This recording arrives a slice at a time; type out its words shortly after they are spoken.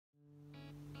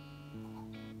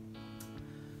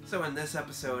So in this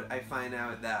episode, I find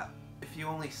out that if you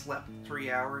only slept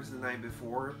 3 hours the night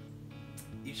before,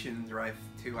 you shouldn't drive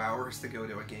 2 hours to go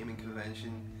to a gaming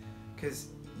convention, because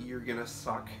you're gonna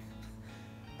suck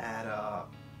at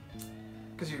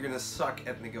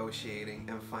negotiating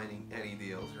and finding any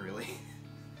deals, really.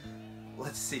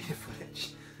 Let's see the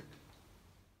footage.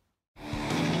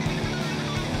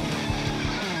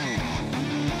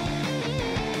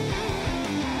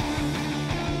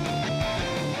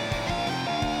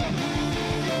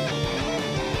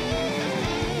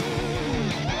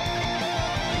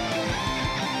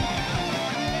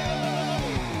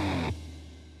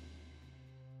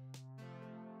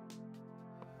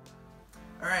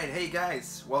 Alright, hey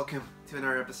guys, welcome to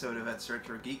another episode of Ed's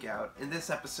Retro Geek Out. In this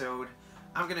episode,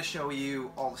 I'm going to show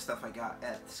you all the stuff I got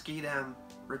at Schiedam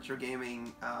Retro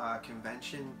Gaming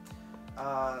Convention.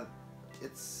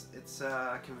 It's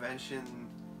a convention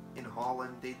in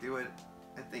Holland. They do it,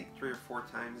 I think, 3 or 4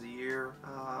 times a year.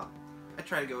 I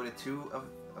try to go to 2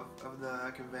 of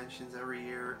the conventions every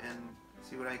year and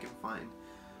see what I can find.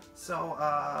 So,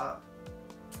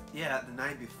 yeah, the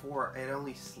night before, I had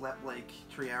only slept like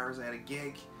 3 hours. I had a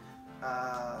gig,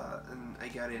 and I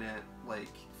got in at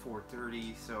like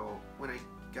 4:30. So when I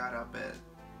got up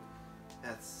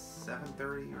at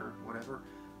 7:30 or whatever,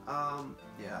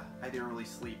 yeah, I didn't really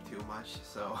sleep too much.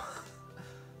 So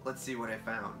let's see what I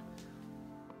found.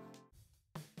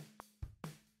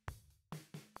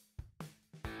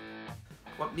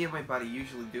 What me and my buddy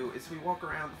usually do is we walk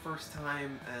around the first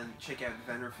time and check out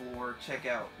the vendor floor, check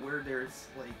out where there's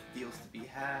like deals to be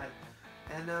had,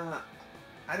 and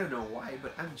I don't know why,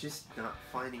 but I'm just not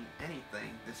finding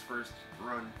anything this first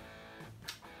run.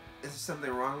 Is there something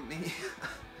wrong with me?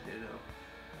 I don't know.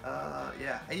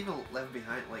 Yeah, I even left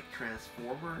behind like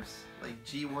Transformers, like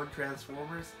G1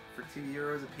 Transformers for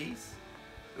 €2 a piece.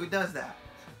 Who does that?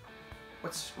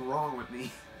 What's wrong with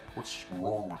me? What's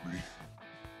wrong with me?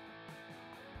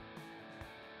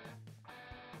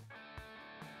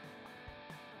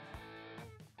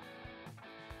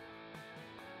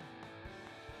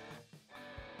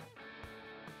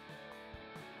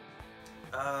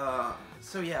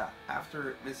 So yeah,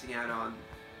 after missing out on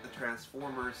the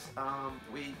Transformers,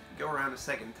 we go around a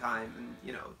second time and,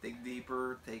 you know, dig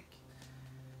deeper,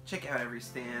 check out every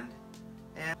stand,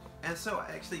 and so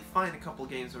I actually find a couple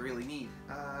games I really need.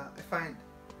 I find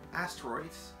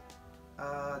Asteroids,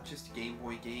 just a Game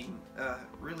Boy game,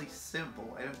 really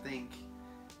simple. I don't think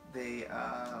they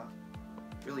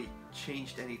really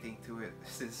changed anything to it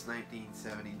since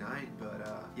 1979,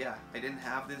 but yeah, I didn't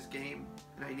have this game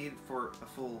and I needed it for a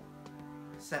full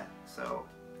set, so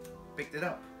picked it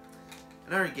up.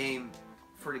 Another game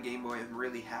for the Game Boy I'm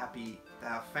really happy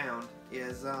that I found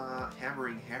is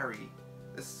Hammering Harry.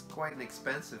 This is quite an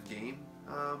expensive game,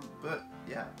 but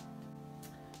yeah,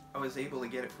 I was able to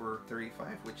get it for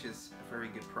 $35, which is a very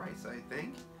good price, I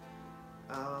think.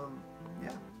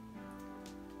 Yeah.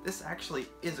 This actually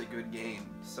is a good game,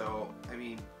 so, I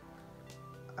mean,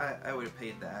 I would have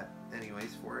paid that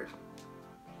anyways for it.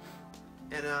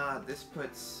 And this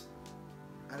puts,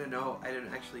 I don't know, I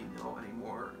don't actually know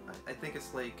anymore. I think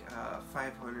it's like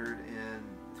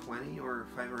 520 or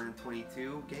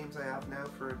 522 games I have now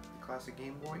for the classic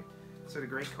Game Boy. So the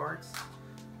great cards.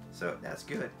 So that's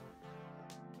good.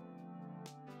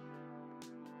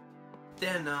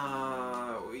 Then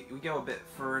we go a bit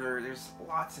further. There's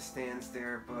lots of stands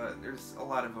there, but there's a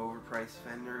lot of overpriced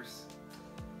vendors.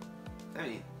 I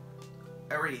mean,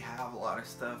 I already have a lot of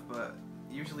stuff, but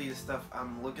usually the stuff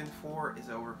I'm looking for is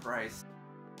overpriced.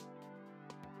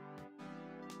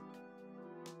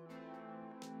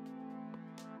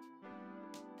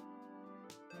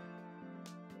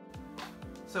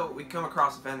 So we come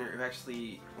across a vendor who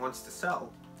actually wants to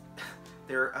sell.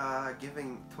 They're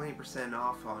giving 20%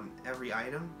 off on every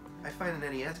item. I find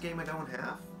an NES game I don't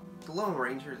have. The Lone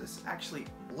Ranger, this actually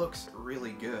looks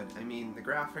really good. I mean, the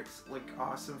graphics look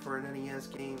awesome for an NES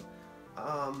game.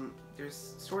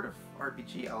 There's sort of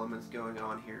RPG elements going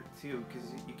on here too, because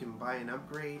you can buy an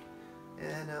upgrade.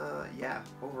 And yeah,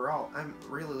 overall, I'm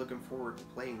really looking forward to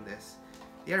playing this.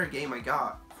 The other game I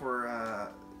got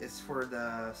for is for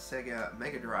the Sega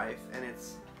Megadrive, and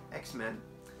it's Xmen.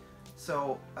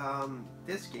 So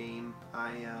this game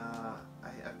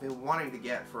I've been wanting to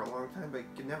get for a long time, but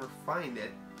could never find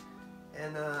it.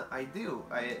 And I do.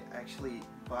 I actually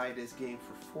buy this game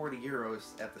for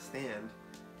 €40 at the stand,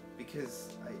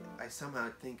 because I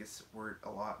somehow think it's worth a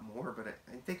lot more, but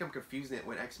I think I'm confusing it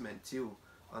with Xmen 2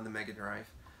 on the Mega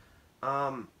Drive.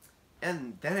 And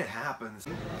then it happens.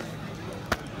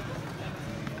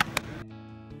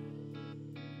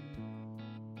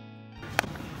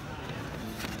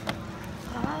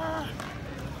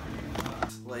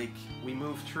 like, we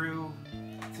moved through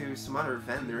to some other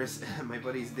vendors. My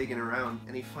buddy's digging around,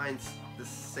 and he finds the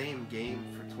same game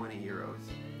for 20 euros.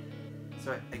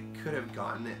 So I could have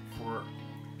gotten it for,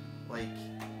 like,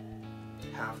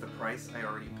 half the price I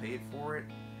already paid for it.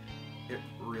 It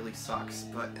really sucks,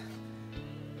 but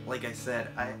like I said,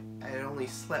 I had only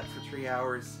slept for 3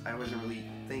 hours. I wasn't really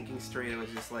thinking straight. I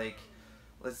was just like,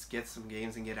 let's get some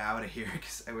games and get out of here,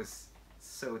 because I was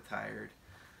so tired.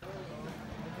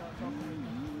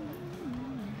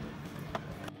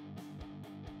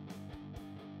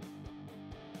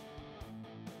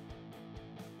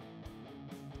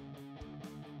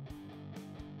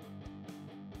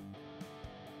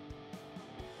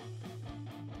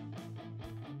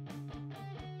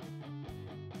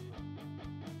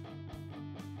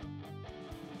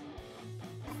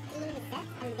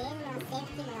 And then we'll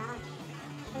safety log.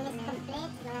 When it's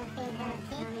complete, we'll fill the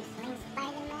kit with Swing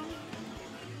Spider-Man.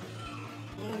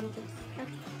 And it's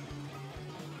cooked.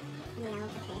 Now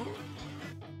prepare.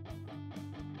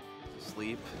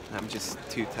 Sleep. I'm just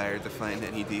too tired to find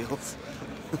any deals.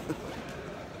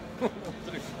 But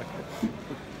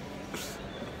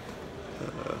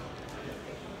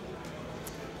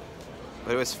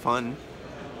it was fun.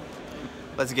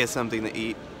 Let's get something to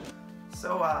eat.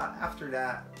 So after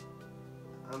that,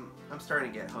 I'm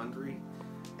starting to get hungry,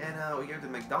 and we go to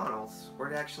McDonald's, where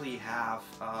they actually have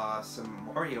some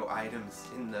Mario items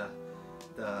in the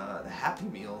Happy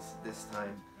Meals this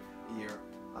time of year.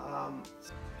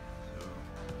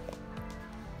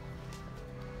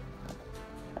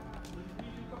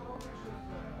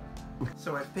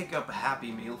 So I pick up a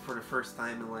Happy Meal for the first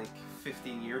time in like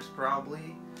 15 years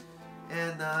probably,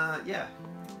 and yeah,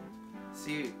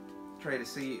 try to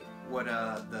see what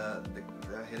the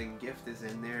hidden gift is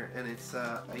in there, and it's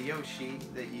a Yoshi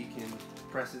that you can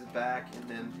press his back, and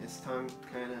then his tongue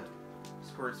kind of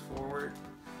squirts forward.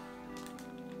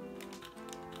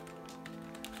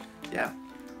 Yeah,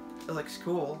 it looks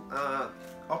cool.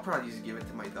 I'll probably just give it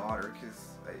to my daughter, because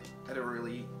I don't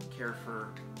really care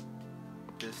for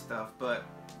this stuff, but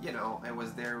you know, I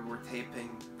was there, we were taping.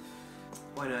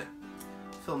 Why not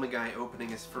film a guy opening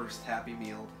his first Happy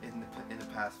Meal in the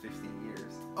past 15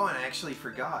 years. Oh, and I actually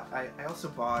forgot, I also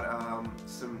bought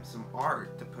some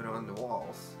art to put on the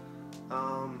walls.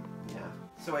 Yeah.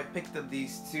 So I picked up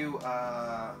these two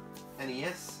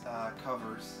NES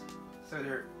covers. So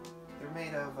they're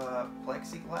made of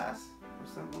plexiglass or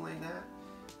something like that.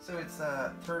 So it's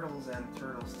Turtles and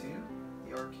Turtles 2,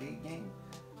 the arcade game.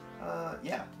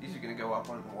 Yeah, these are gonna go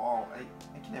up on the wall.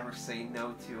 I can never say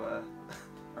no to a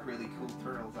really cool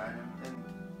Turtles item, and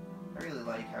I really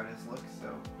like how this looks,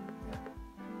 so yeah,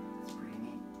 it's pretty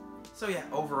neat. So yeah,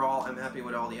 overall I'm happy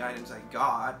with all the items I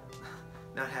got.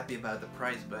 Not happy about the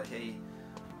price, but hey,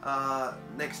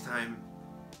 next time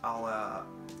I'll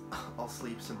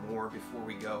sleep some more before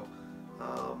we go.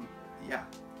 Yeah,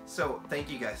 so thank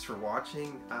you guys for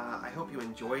watching. I hope you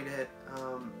enjoyed it.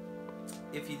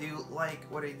 If you do like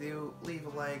what I do, leave a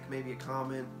like, maybe a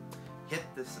comment, hit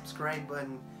the subscribe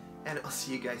button, and I'll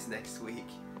see you guys next week.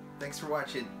 Thanks for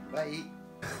watching. Bye.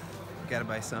 Gotta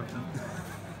buy something.